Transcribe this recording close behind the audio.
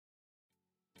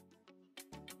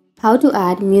How to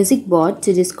add music bot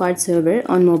to Discord server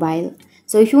on mobile.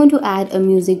 So if you want to add a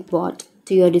music bot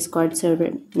to your Discord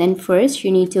server, then first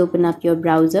you need to open up your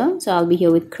browser. So I'll be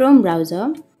here with Chrome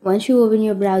browser. Once you open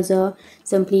your browser,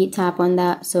 simply tap on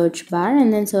the search bar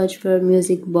and then search for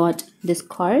music bot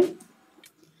Discord.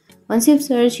 Once you've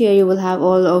searched here, you will have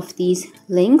all of these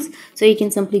links. So you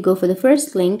can simply go for the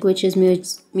first link, which is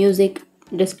music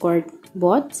Discord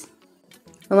bots.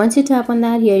 And once you tap on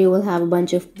that, here you will have a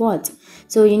bunch of bots.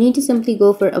 So you need to simply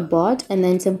go for a bot and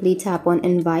then simply tap on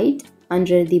invite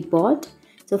under the bot.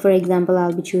 So for example,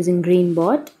 I'll be choosing green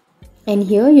bot. And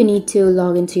here you need to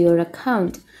log into your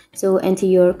account. So enter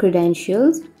your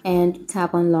credentials and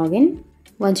tap on login.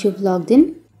 Once you've logged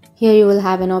in, here you will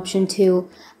have an option to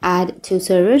add to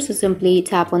servers. So simply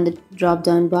tap on the drop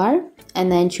down bar and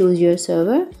then choose your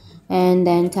server and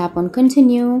then tap on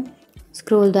continue.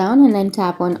 Scroll down and then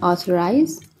tap on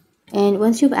authorize. And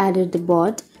once you've added the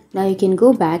bot, now you can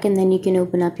go back and then you can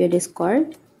open up your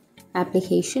Discord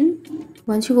application.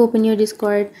 Once you open your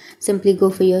Discord, simply go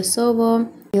for your server.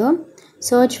 Here,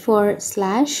 search for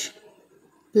 /play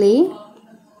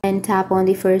and tap on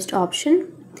the first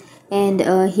option. And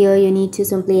here you need to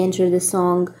simply enter the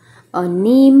song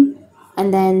name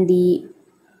and then the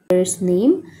first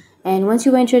name. And once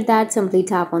you enter that, simply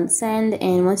tap on send.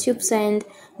 And once you've sent,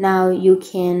 now you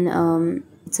can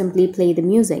simply play the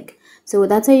music. So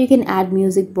that's how you can add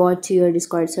music bot to your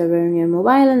Discord server on your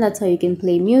mobile, and that's how you can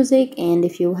play music. And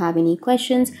if you have any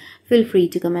questions, feel free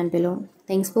to comment below.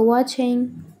 Thanks for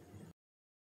watching.